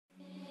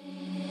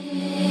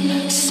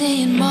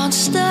Seeing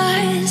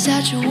monsters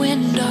at your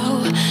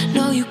window.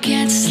 No, you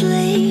can't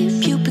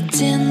sleep, you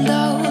pretend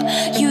though.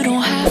 You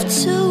don't have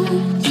to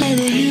play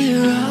the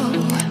hero,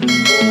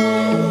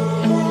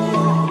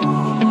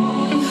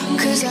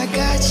 'cause I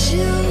got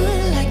you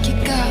like you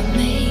got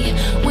me.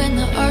 When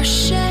the earth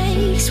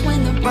shakes,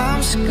 when the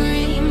bombs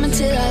scream,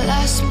 until our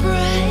last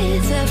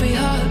breath, every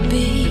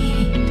heartbeat.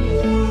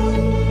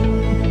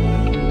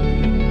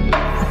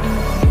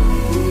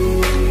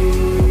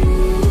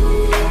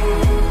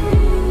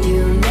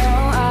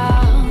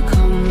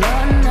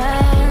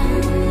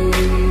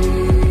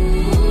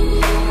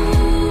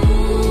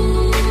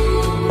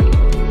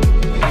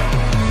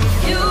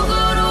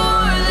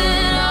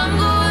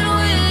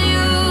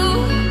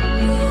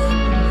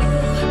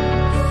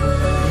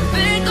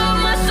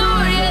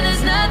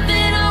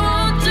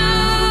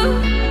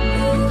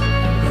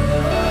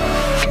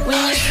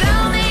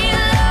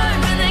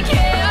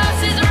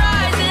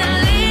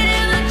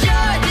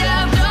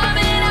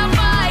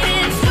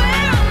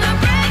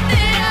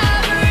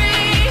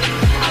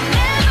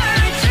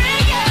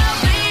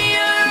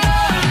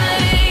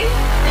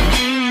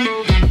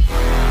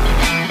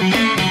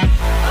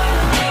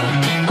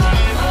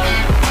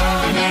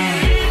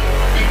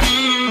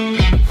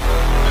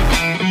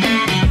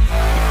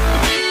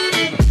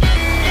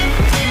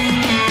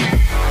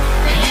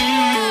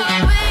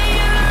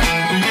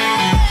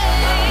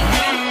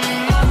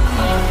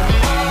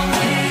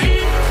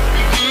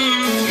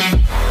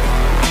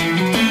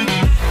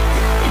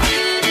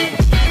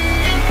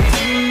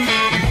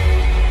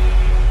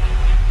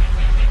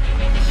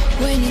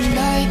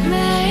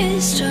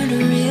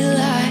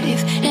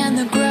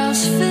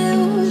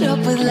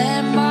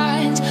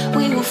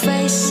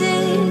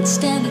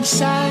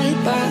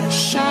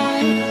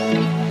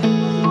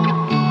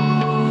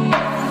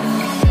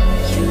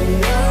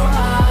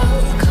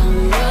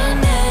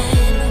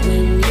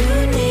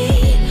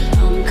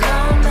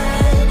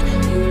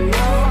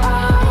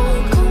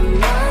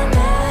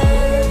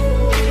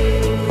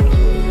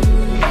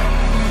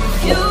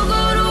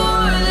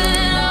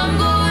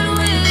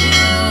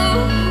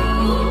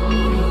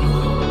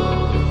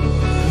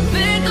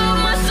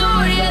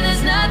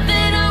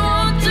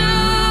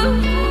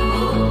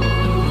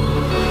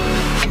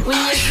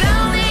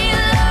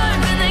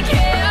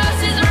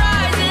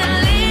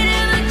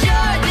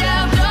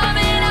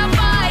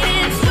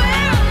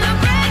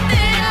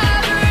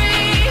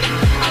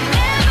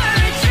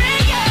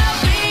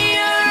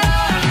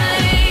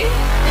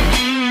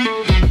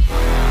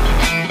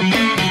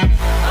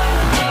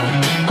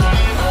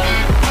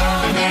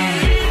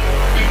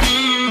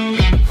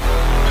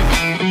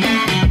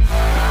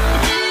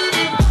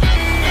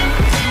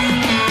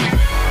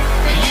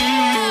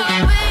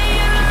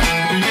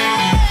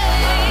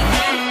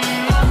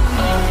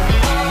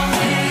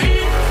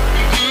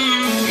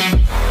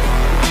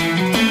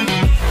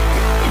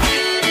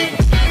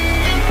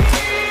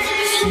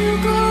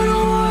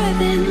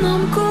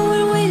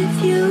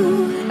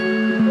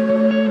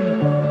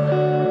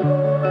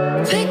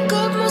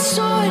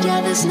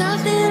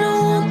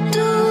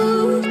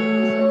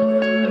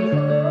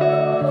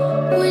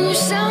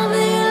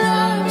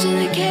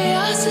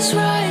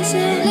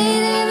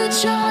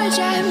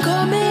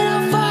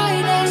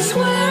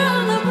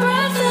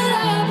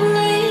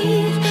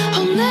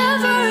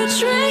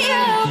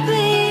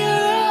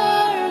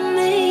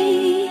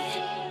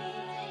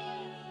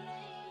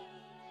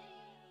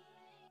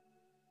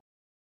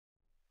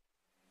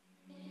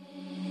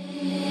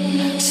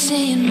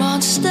 Seeing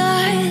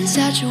monsters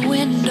at your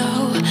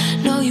window.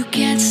 No, you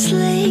can't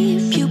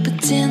sleep, you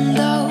pretend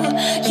though.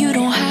 You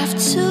don't have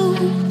to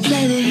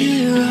play the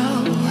hero,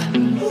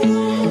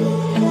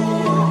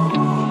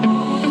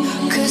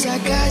 'cause I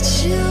got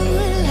you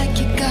like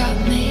you got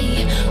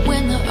me.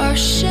 When the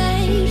earth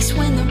shakes,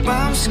 when the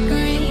bombs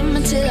scream,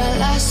 until our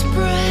last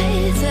breath,